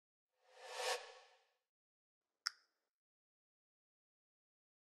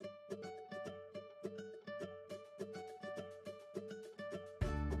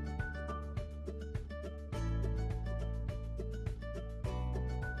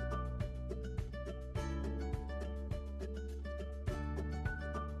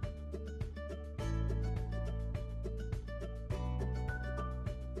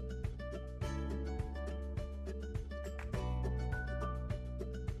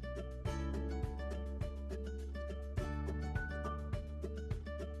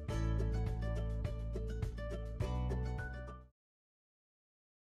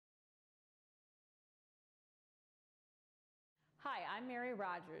Hi, I'm Mary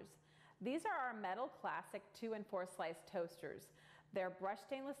Rogers. These are our metal classic 2 and 4 slice toasters. They're brushed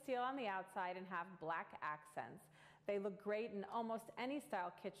stainless steel on the outside and have black accents. They look great in almost any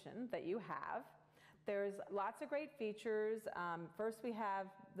style kitchen that you have. There's lots of great features. First we have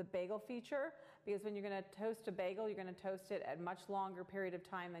the bagel feature, because when you're going to toast a bagel, you're going to toast it at a much longer period of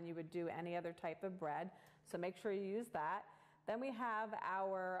time than you would do any other type of bread. So make sure you use that. Then we have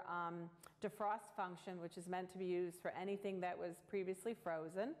our defrost function, which is meant to be used for anything that was previously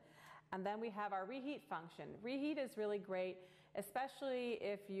frozen. And then we have our reheat function. Reheat is really great, especially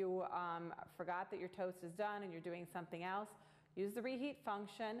if you forgot that your toast is done and you're doing something else. Use the reheat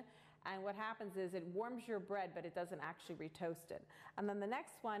function, and what happens is it warms your bread, but it doesn't actually retoast it. And then the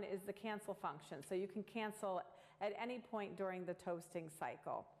next one is the cancel function. So you can cancel at any point during the toasting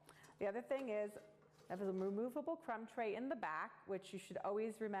cycle. The other thing is, there's a removable crumb tray in the back, which you should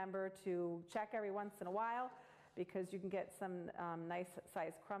always remember to check every once in a while, because you can get some nice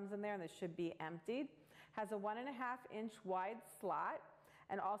sized crumbs in there, and this should be emptied. Has a 1.5-inch wide slot,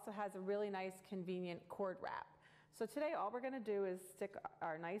 and also has a really nice convenient cord wrap. So today all we're going to do is stick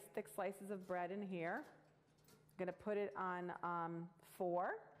our nice thick slices of bread in here. I'm going to put it on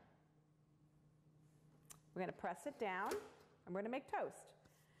 4. We're going to press it down, and we're going to make toast.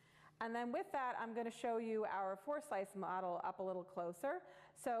 And then with that, I'm going to show you our 4-slice model up a little closer.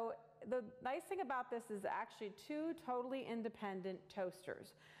 So the nice thing about this is actually 2 totally independent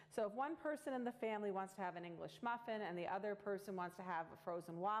toasters. So if one person in the family wants to have an English muffin and the other person wants to have a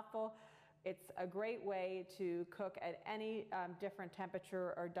frozen waffle, it's a great way to cook at any different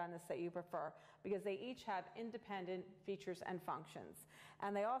temperature or doneness that you prefer, because they each have independent features and functions.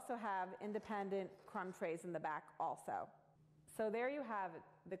 And they also have independent crumb trays in the back also. So there you have it,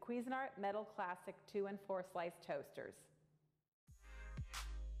 the Cuisinart Metal Classic 2 and 4 slice toasters.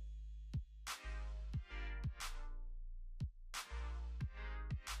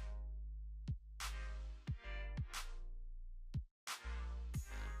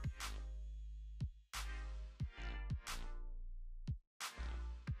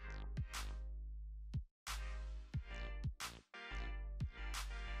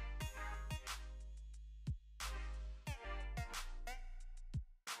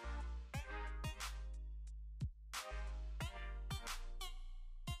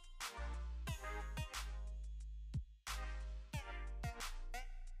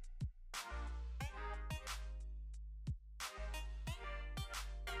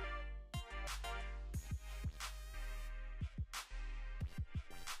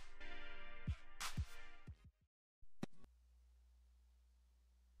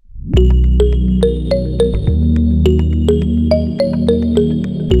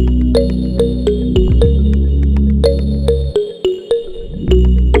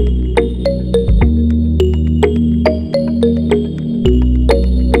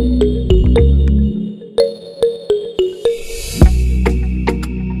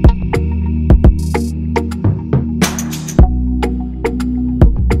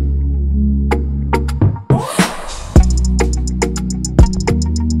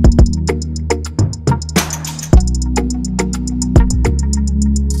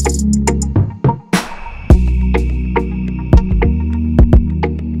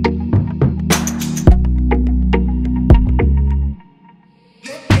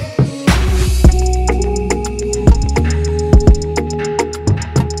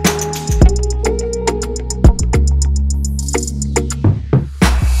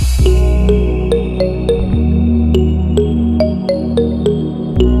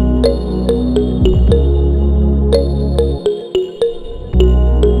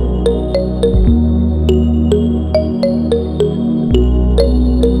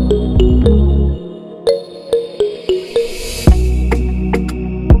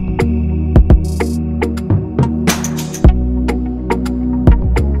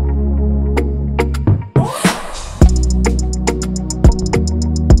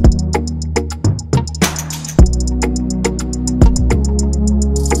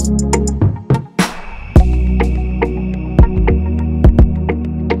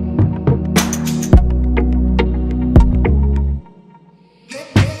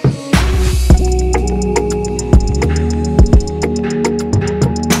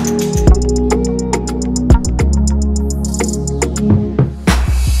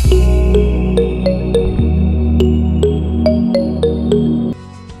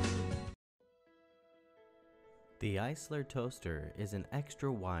 The iSiLER toaster is an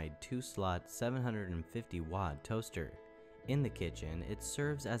extra wide 2-slot 750-watt toaster. In the kitchen, it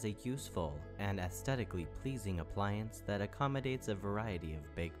serves as a useful and aesthetically pleasing appliance that accommodates a variety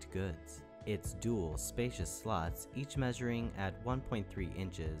of baked goods. Its dual spacious slots, each measuring at 1.3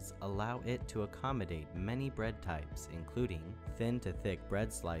 inches, allow it to accommodate many bread types, including thin to thick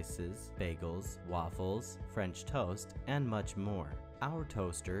bread slices, bagels, waffles, French toast, and much more. Our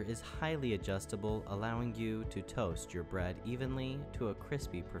toaster is highly adjustable, allowing you to toast your bread evenly to a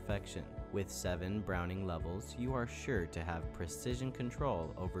crispy perfection. With 7 browning levels, you are sure to have precision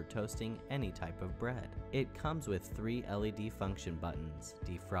control over toasting any type of bread. It comes with 3 LED function buttons,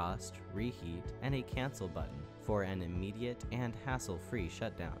 Defrost, Reheat, and a cancel button for an immediate and hassle-free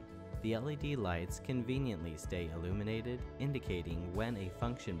shutdown. The LED lights conveniently stay illuminated, indicating when a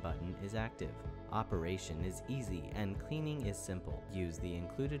function button is active. Operation is easy and cleaning is simple. Use the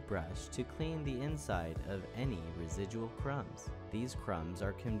included brush to clean the inside of any residual crumbs. These crumbs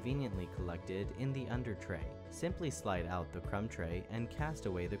are conveniently collected in the under tray. Simply slide out the crumb tray and cast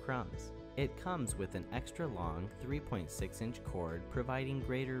away the crumbs. It comes with an extra long 3.6-inch cord providing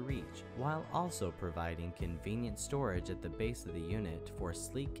greater reach, while also providing convenient storage at the base of the unit for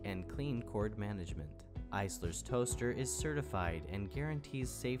sleek and clean cord management. iSiLER's toaster is certified and guarantees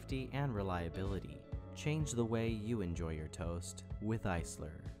safety and reliability. Change the way you enjoy your toast with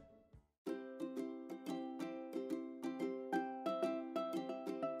iSiLER.